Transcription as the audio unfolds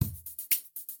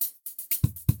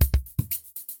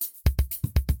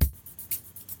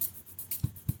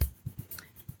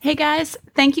Hey guys,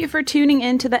 thank you for tuning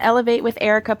in to the Elevate with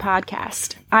Erica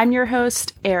podcast. I'm your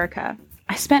host, Erica.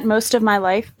 I spent most of my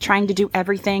life trying to do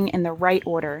everything in the right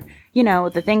order. You know,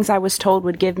 the things I was told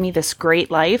would give me this great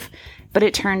life, but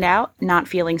it turned out not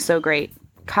feeling so great.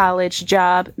 College,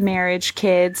 job, marriage,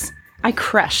 kids. I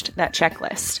crushed that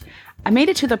checklist. I made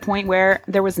it to the point where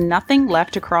there was nothing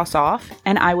left to cross off,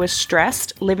 and I was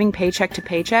stressed, living paycheck to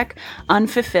paycheck,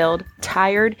 unfulfilled,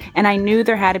 tired, and I knew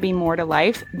there had to be more to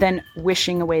life than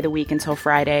wishing away the week until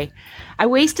Friday. I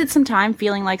wasted some time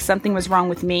feeling like something was wrong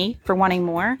with me for wanting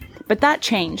more, but that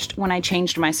changed when I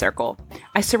changed my circle.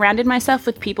 I surrounded myself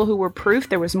with people who were proof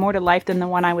there was more to life than the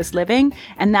one I was living,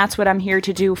 and that's what I'm here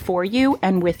to do for you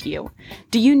and with you.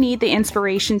 Do you need the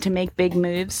inspiration to make big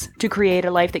moves, to create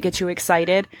a life that gets you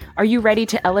excited? Are you ready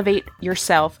to elevate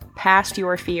yourself past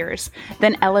your fears?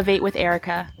 Then elevate with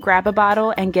Erica. Grab a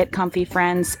bottle and get comfy,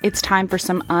 friends. It's time for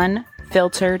some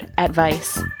unfiltered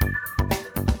advice.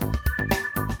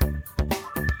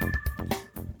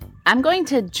 I'm going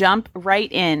to jump right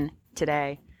in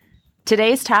today.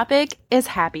 Today's topic is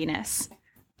happiness.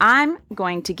 I'm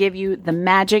going to give you the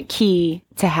magic key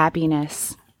to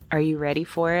happiness. Are you ready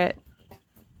for it?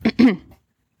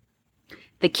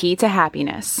 The key to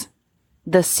happiness.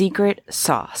 The secret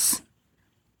sauce.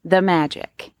 The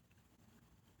magic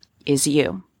is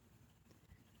you.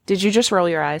 Did you just roll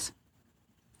your eyes?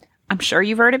 I'm sure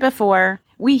you've heard it before.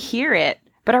 We hear it,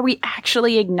 but are we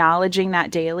actually acknowledging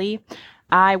that daily?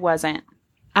 I wasn't.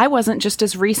 I wasn't just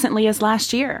as recently as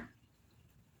last year.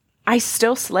 I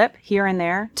still slip here and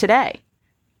there today.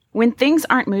 When things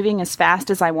aren't moving as fast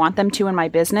as I want them to in my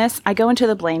business, I go into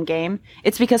the blame game.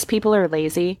 It's because people are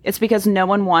lazy. It's because no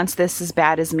one wants this as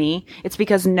bad as me. It's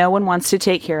because no one wants to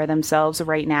take care of themselves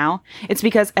right now. It's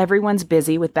because everyone's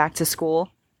busy with back to school.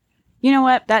 You know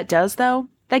what that does, though?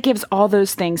 That gives all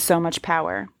those things so much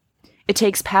power. It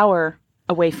takes power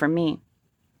away from me.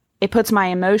 It puts my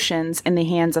emotions in the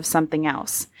hands of something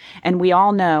else. And we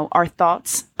all know our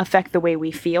thoughts affect the way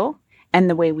we feel, and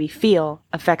the way we feel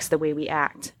affects the way we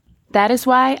act. That is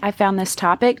why I found this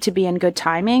topic to be in good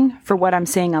timing for what I'm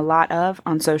seeing a lot of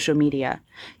on social media,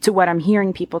 to what I'm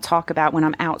hearing people talk about when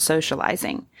I'm out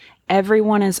socializing.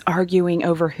 Everyone is arguing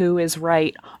over who is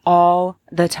right all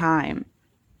the time.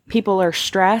 People are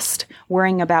stressed,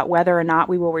 worrying about whether or not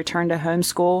we will return to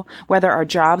homeschool, whether our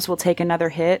jobs will take another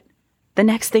hit. The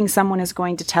next thing someone is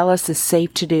going to tell us is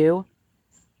safe to do.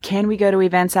 Can we go to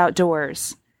events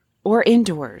outdoors or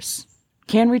indoors?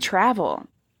 Can we travel?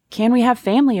 Can we have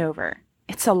family over?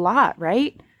 It's a lot,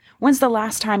 right? When's the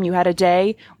last time you had a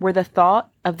day where the thought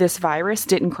of this virus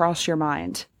didn't cross your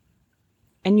mind?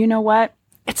 And you know what?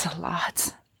 It's a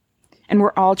lot. And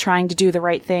we're all trying to do the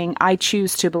right thing. I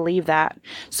choose to believe that.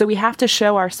 So we have to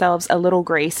show ourselves a little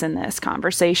grace in this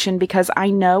conversation, because I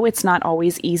know it's not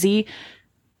always easy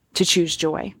to choose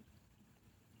joy.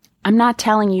 I'm not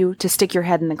telling you to stick your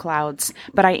head in the clouds,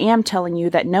 but I am telling you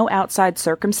that no outside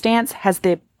circumstance has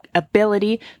the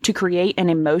ability to create an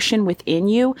emotion within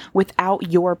you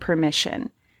without your permission.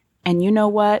 And you know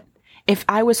what? If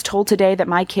I was told today that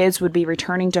my kids would be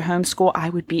returning to homeschool, I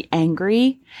would be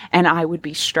angry and I would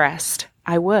be stressed.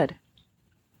 I would.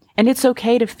 And it's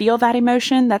okay to feel that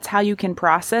emotion. That's how you can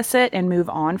process it and move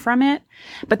on from it.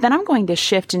 But then I'm going to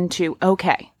shift into,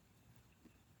 okay,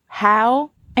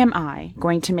 how am I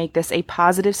going to make this a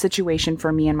positive situation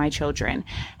for me and my children?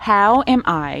 How am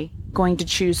I going to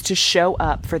choose to show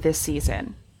up for this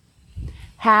season?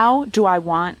 How do I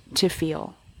want to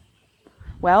feel?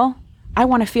 Well, I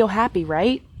want to feel happy,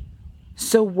 right?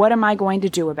 So what am I going to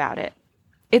do about it?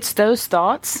 It's those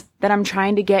thoughts that I'm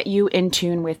trying to get you in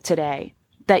tune with today.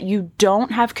 That you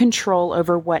don't have control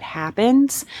over what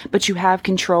happens, but you have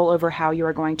control over how you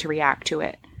are going to react to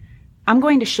it. I'm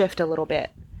going to shift a little bit,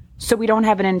 so we don't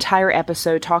have an entire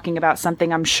episode talking about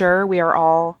something I'm sure we are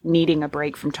all needing a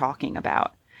break from talking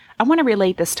about. I want to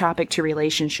relate this topic to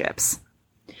relationships.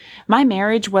 My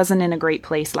marriage wasn't in a great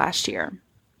place last year.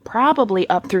 Probably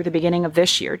up through the beginning of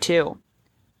this year, too.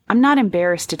 I'm not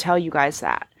embarrassed to tell you guys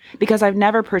that, because I've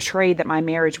never portrayed that my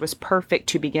marriage was perfect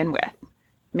to begin with.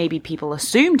 Maybe people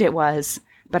assumed it was,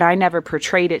 but I never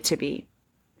portrayed it to be.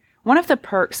 One of the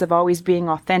perks of always being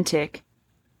authentic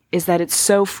is that it's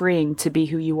so freeing to be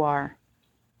who you are.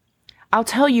 I'll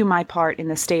tell you my part in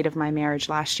the state of my marriage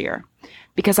last year,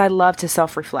 because I love to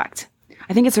self-reflect.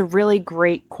 I think it's a really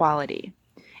great quality.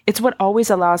 It's what always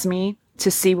allows me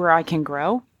to see where I can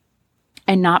grow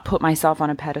and not put myself on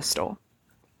a pedestal.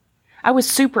 I was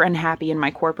super unhappy in my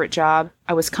corporate job.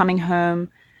 I was coming home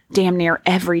damn near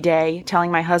every day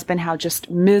telling my husband how just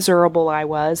miserable I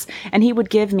was, and he would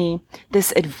give me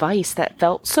this advice that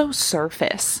felt so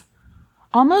surface.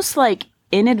 Almost like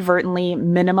inadvertently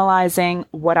minimalizing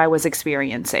what I was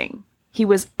experiencing. He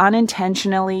was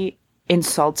unintentionally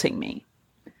insulting me.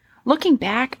 Looking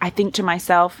back, I think to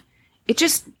myself, it's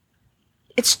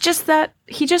just that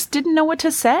he just didn't know what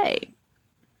to say.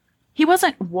 He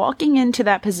wasn't walking into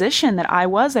that position that I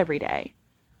was every day.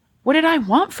 What did I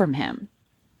want from him?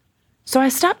 So I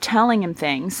stopped telling him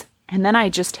things, and then I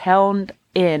just held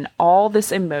in all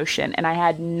this emotion, and I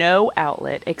had no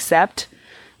outlet except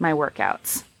my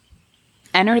workouts.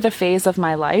 Enter the phase of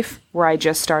my life where I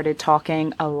just started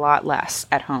talking a lot less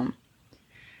at home.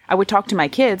 I would talk to my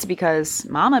kids because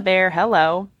Mama Bear,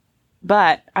 hello,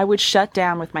 but I would shut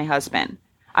down with my husband.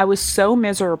 I was so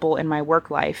miserable in my work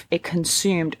life, it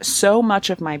consumed so much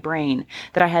of my brain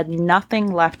that I had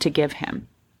nothing left to give him.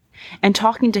 And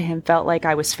talking to him felt like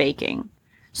I was faking,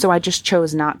 so I just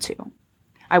chose not to.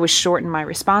 I was short in my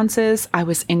responses. I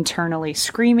was internally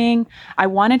screaming. I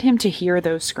wanted him to hear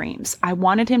those screams. I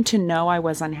wanted him to know I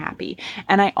was unhappy,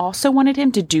 and I also wanted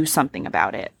him to do something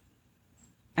about it.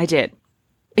 I did.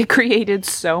 It created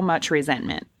so much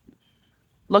resentment.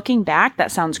 Looking back,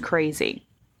 that sounds crazy.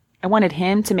 I wanted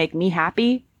him to make me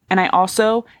happy, and I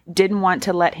also didn't want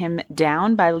to let him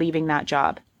down by leaving that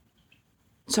job.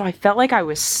 So I felt like I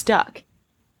was stuck,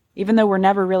 even though we're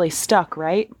never really stuck,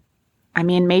 right? I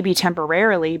mean, maybe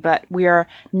temporarily, but we are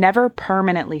never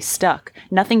permanently stuck.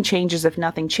 Nothing changes if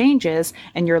nothing changes,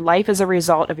 and your life is a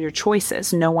result of your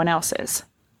choices, no one else's.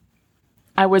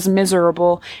 I was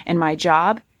miserable in my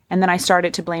job, and then I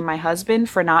started to blame my husband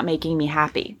for not making me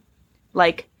happy.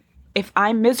 Like, if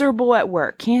I'm miserable at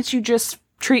work, can't you just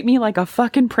treat me like a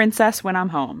fucking princess when I'm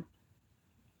home?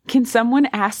 Can someone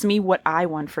ask me what I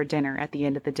want for dinner at the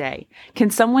end of the day? Can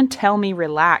someone tell me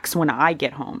relax when I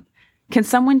get home? Can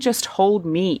someone just hold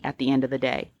me at the end of the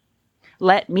day?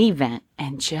 Let me vent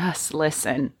and just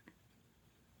listen.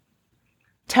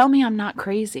 Tell me I'm not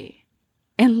crazy.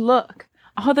 And look,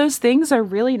 all those things are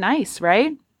really nice,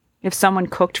 right? If someone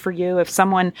cooked for you, if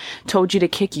someone told you to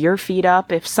kick your feet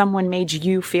up, if someone made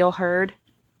you feel heard.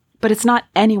 But it's not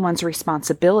anyone's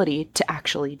responsibility to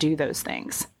actually do those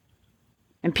things.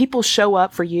 And people show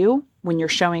up for you when you're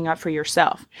showing up for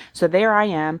yourself. So there I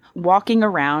am, walking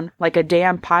around like a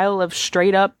damn pile of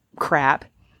straight up crap,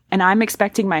 and I'm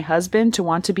expecting my husband to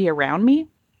want to be around me?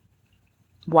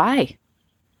 Why?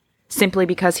 Simply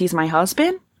because he's my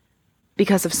husband?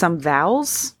 Because of some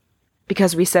vows?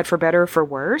 Because we said for better or for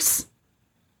worse?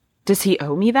 Does he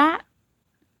owe me that?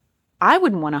 I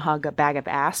wouldn't want to hug a bag of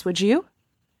ass, would you?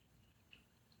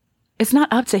 It's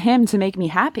not up to him to make me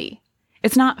happy.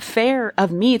 It's not fair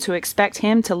of me to expect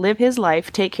him to live his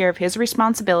life, take care of his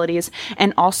responsibilities,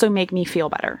 and also make me feel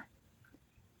better.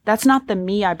 That's not the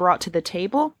me I brought to the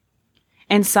table.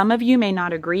 And some of you may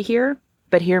not agree here,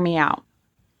 but hear me out.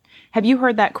 Have you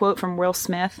heard that quote from Will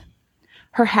Smith?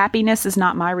 Her happiness is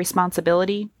not my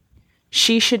responsibility.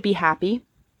 She should be happy,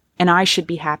 and I should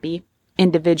be happy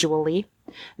individually.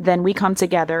 Then we come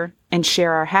together and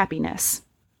share our happiness.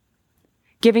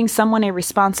 Giving someone a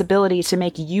responsibility to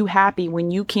make you happy when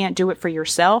you can't do it for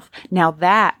yourself, now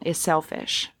that is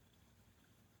selfish.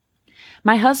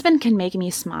 My husband can make me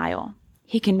smile.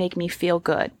 He can make me feel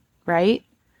good, right?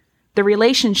 The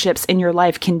relationships in your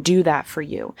life can do that for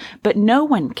you, but no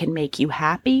one can make you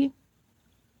happy,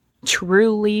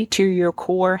 truly to your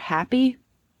core happy,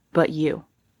 but you.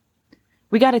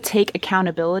 We got to take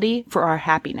accountability for our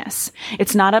happiness.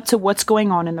 It's not up to what's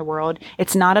going on in the world.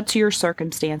 It's not up to your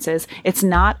circumstances. It's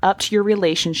not up to your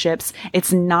relationships.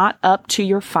 It's not up to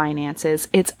your finances.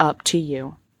 It's up to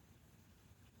you.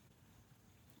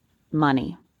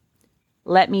 Money.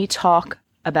 Let me talk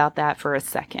about that for a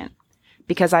second,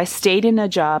 because I stayed in a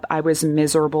job I was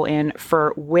miserable in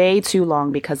for way too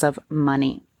long because of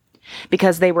money.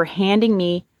 Because they were handing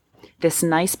me this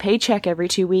nice paycheck every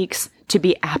 2 weeks to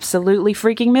be absolutely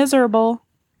freaking miserable.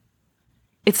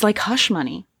 It's like hush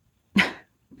money.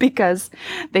 Because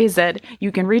they said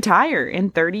you can retire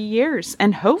in 30 years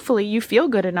and hopefully you feel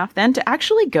good enough then to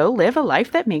actually go live a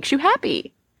life that makes you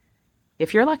happy.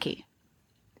 If you're lucky.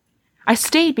 I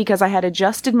stayed because I had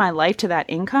adjusted my life to that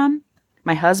income.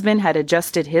 My husband had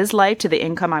adjusted his life to the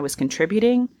income I was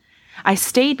contributing. I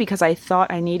stayed because I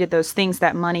thought I needed those things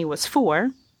that money was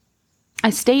for. I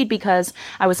stayed because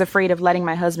I was afraid of letting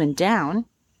my husband down.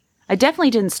 I definitely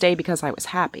didn't stay because I was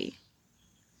happy.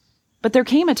 But there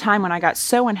came a time when I got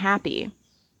so unhappy.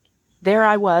 There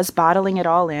I was, bottling it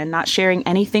all in, not sharing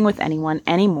anything with anyone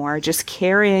anymore, just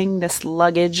carrying this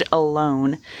luggage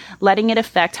alone, letting it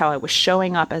affect how I was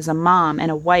showing up as a mom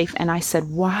and a wife, and I said,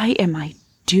 why am I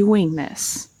doing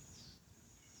this?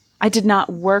 I did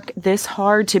not work this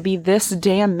hard to be this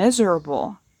damn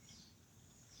miserable.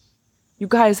 You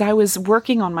guys, I was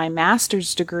working on my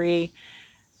master's degree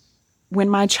when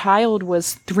my child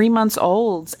was 3 months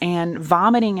old and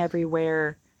vomiting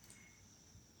everywhere,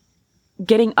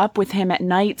 getting up with him at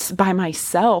nights by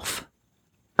myself,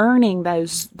 earning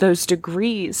those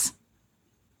degrees,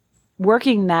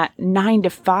 working that 9 to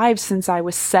 5 since I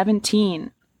was 17.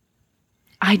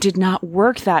 I did not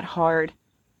work that hard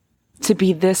to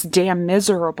be this damn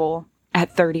miserable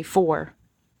at 34.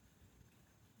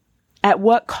 At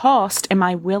what cost am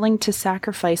I willing to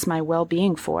sacrifice my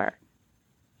well-being for?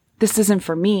 This isn't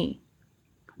for me.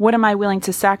 What am I willing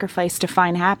to sacrifice to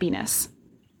find happiness?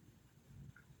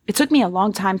 It took me a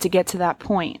long time to get to that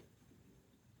point.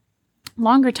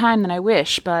 Longer time than I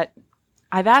wish, but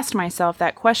I've asked myself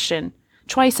that question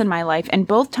twice in my life, and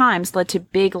both times led to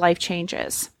big life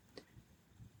changes.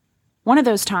 One of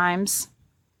those times,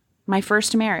 my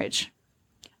first marriage.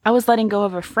 I was letting go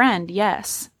of a friend,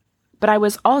 yes, but I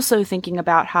was also thinking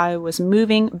about how I was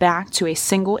moving back to a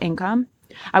single income.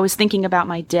 I was thinking about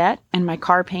my debt and my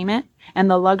car payment and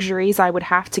the luxuries I would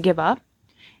have to give up.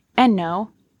 And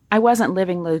no, I wasn't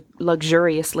living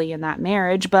luxuriously in that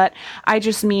marriage, but I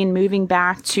just mean moving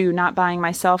back to not buying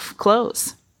myself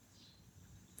clothes.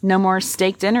 No more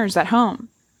steak dinners at home.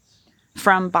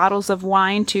 From bottles of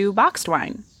wine to boxed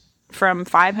wine. From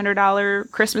 $500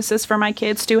 Christmases for my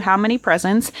kids to how many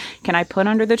presents can I put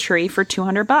under the tree for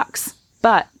 $200?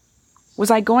 But was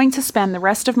I going to spend the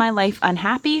rest of my life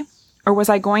unhappy, or was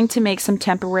I going to make some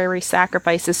temporary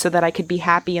sacrifices so that I could be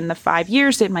happy in the 5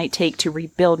 years it might take to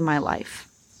rebuild my life?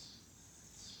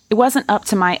 It wasn't up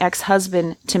to my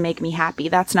ex-husband to make me happy.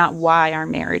 That's not why our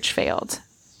marriage failed.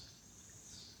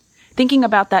 Thinking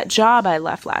about that job I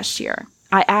left last year,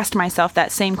 I asked myself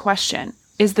that same question.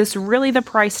 Is this really the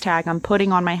price tag I'm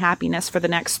putting on my happiness for the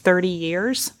next 30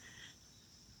 years?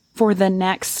 For the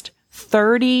next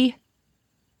 30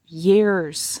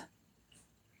 years.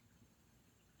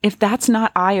 If that's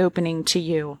not eye-opening to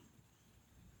you,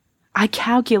 I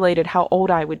calculated how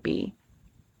old I would be.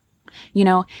 You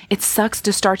know, it sucks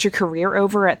to start your career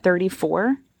over at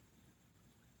 34,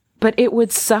 but it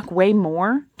would suck way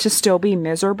more to still be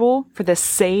miserable for the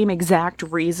same exact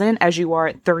reason as you are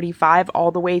at 35 all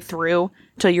the way through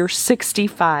till you're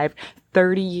 65,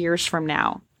 30 years from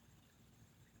now.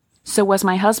 So was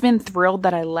my husband thrilled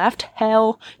that I left?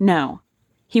 Hell no.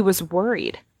 He was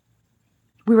worried.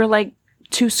 We were like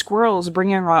two squirrels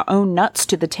bringing our own nuts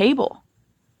to the table.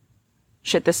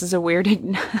 Shit, this is a weird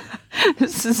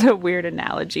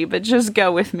analogy, but just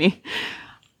go with me.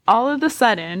 All of a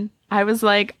sudden, I was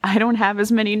like, I don't have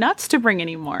as many nuts to bring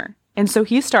anymore. And so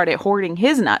he started hoarding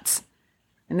his nuts.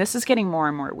 And this is getting more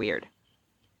and more weird.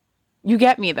 You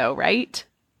get me though, right?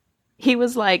 He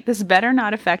was like, this better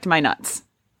not affect my nuts.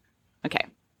 Okay.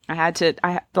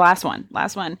 The last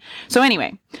one. So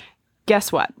anyway,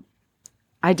 guess what?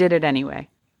 I did it anyway.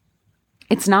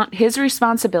 It's not his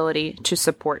responsibility to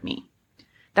support me.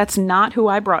 That's not who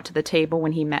I brought to the table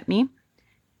when he met me.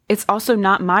 It's also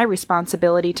not my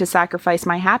responsibility to sacrifice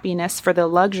my happiness for the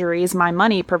luxuries my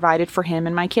money provided for him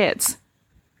and my kids.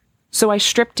 So I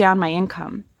stripped down my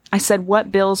income. I said,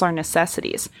 what bills are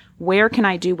necessities? Where can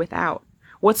I do without?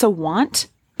 What's a want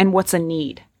and what's a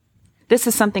need? This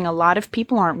is something a lot of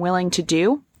people aren't willing to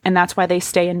do, and that's why they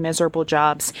stay in miserable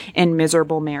jobs and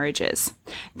miserable marriages.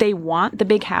 They want the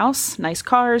big house, nice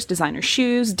cars, designer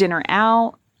shoes, dinner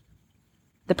out,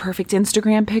 the perfect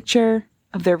Instagram picture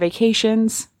of their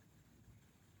vacations.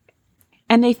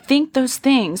 And they think those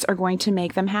things are going to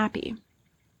make them happy.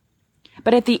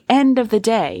 But at the end of the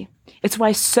day, it's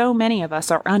why so many of us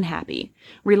are unhappy,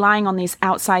 relying on these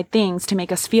outside things to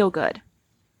make us feel good.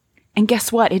 And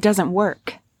guess what? It doesn't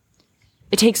work.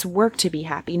 It takes work to be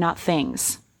happy, not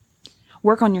things.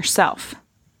 Work on yourself.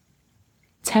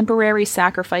 Temporary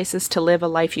sacrifices to live a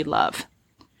life you love.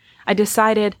 I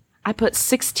decided I put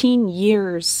 16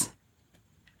 years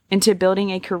into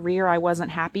building a career I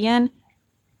wasn't happy in.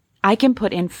 I can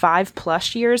put in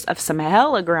 5+ years of some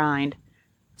hella grind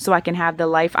so I can have the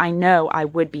life I know I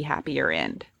would be happier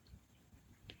in.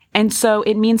 And so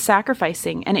it means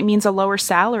sacrificing, and it means a lower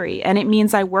salary, and it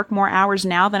means I work more hours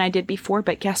now than I did before,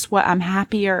 but guess what? I'm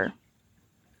happier.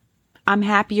 I'm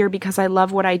happier because I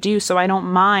love what I do, so I don't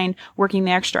mind working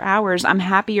the extra hours. I'm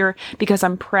happier because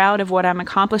I'm proud of what I'm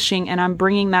accomplishing, and I'm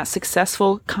bringing that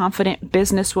successful, confident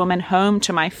businesswoman home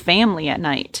to my family at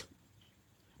night.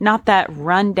 Not that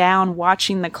run down,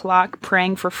 watching the clock,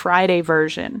 praying for Friday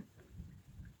version.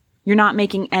 You're not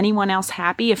making anyone else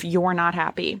happy if you're not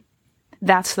happy.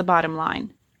 That's the bottom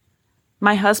line.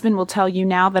 My husband will tell you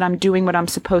now that I'm doing what I'm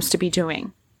supposed to be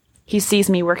doing. He sees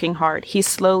me working hard. He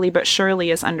slowly but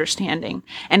surely is understanding.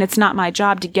 And it's not my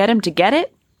job to get him to get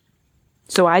it.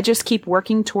 So I just keep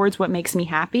working towards what makes me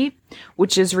happy,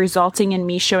 which is resulting in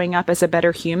me showing up as a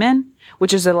better human,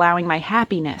 which is allowing my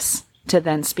happiness to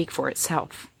then speak for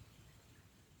itself.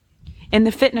 In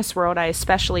the fitness world, I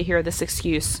especially hear this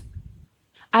excuse: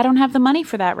 I don't have the money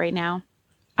for that right now.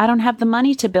 I don't have the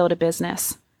money to build a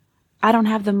business. I don't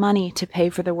have the money to pay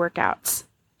for the workouts.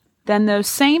 Then those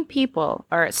same people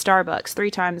are at Starbucks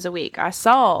 3 times a week. I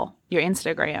saw your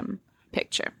Instagram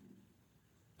picture.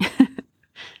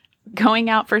 Going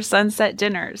out for sunset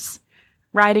dinners,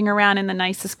 riding around in the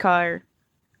nicest car,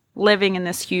 living in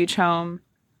this huge home,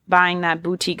 buying that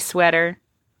boutique sweater.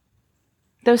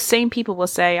 Those same people will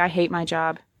say, I hate my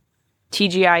job.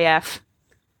 TGIF.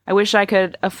 I wish I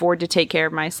could afford to take care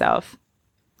of myself.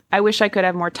 I wish I could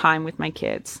have more time with my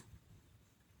kids.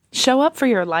 Show up for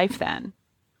your life then.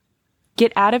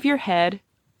 Get out of your head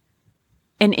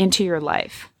and into your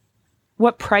life.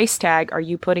 What price tag are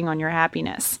you putting on your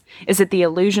happiness? Is it the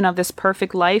illusion of this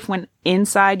perfect life when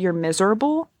inside you're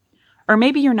miserable? Or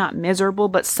maybe you're not miserable,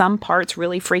 but some parts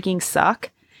really freaking suck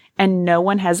and no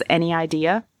one has any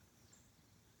idea?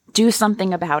 Do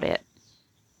something about it.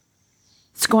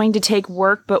 It's going to take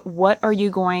work, but what are you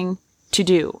going to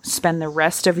do? Spend the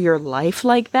rest of your life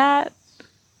like that?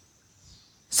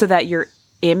 So that your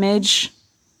image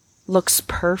looks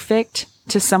perfect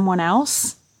to someone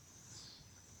else?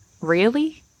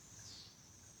 Really?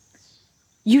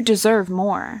 You deserve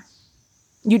more.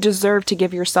 You deserve to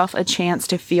give yourself a chance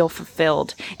to feel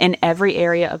fulfilled in every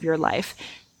area of your life.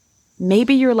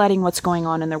 Maybe you're letting what's going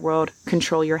on in the world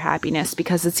control your happiness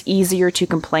because it's easier to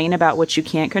complain about what you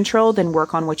can't control than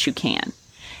work on what you can.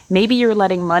 Maybe you're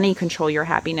letting money control your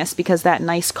happiness because that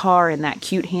nice car and that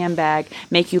cute handbag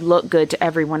make you look good to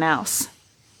everyone else.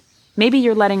 Maybe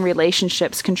you're letting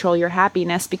relationships control your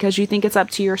happiness because you think it's up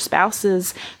to your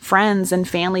spouses, friends, and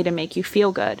family to make you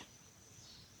feel good.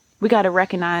 We got to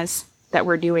recognize that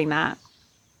we're doing that.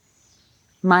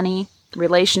 Money,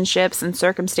 relationships, and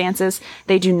circumstances,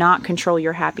 they do not control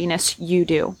your happiness. You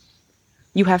do.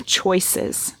 You have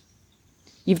choices.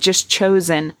 You've just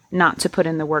chosen not to put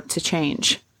in the work to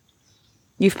change.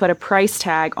 You've put a price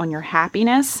tag on your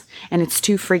happiness, and it's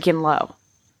too freaking low.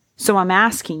 So I'm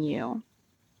asking you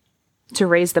to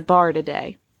raise the bar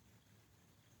today.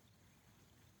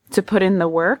 To put in the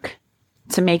work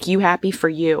to make you happy for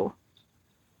you.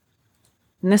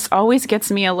 And this always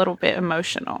gets me a little bit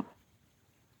emotional.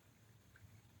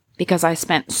 Because I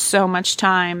spent so much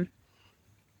time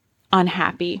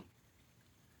unhappy.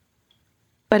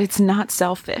 But it's not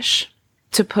selfish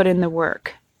to put in the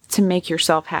work to make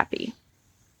yourself happy.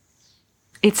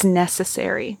 It's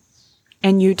necessary,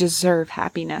 and you deserve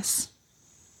happiness.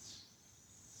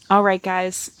 All right,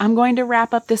 guys, I'm going to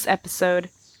wrap up this episode.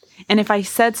 And if I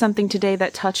said something today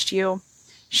that touched you,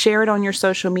 share it on your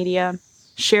social media.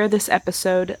 Share this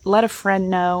episode. Let a friend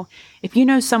know. If you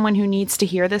know someone who needs to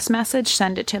hear this message,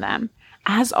 send it to them.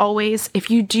 As always, if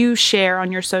you do share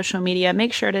on your social media,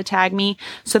 make sure to tag me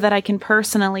so that I can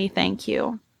personally thank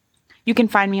you. You can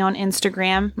find me on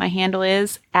Instagram. My handle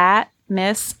is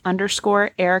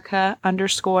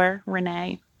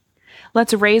 @Miss_Erica_Renee.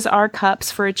 Let's raise our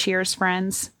cups for a cheers,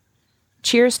 friends.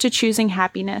 Cheers to choosing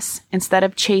happiness instead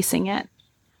of chasing it.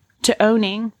 To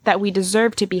owning that we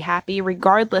deserve to be happy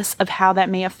regardless of how that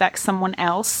may affect someone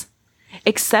else.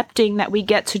 Accepting that we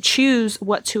get to choose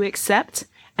what to accept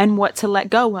and what to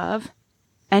let go of.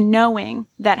 And knowing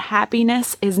that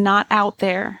happiness is not out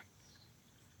there.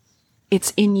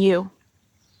 It's in you.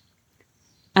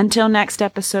 Until next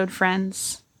episode,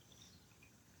 friends.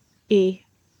 E.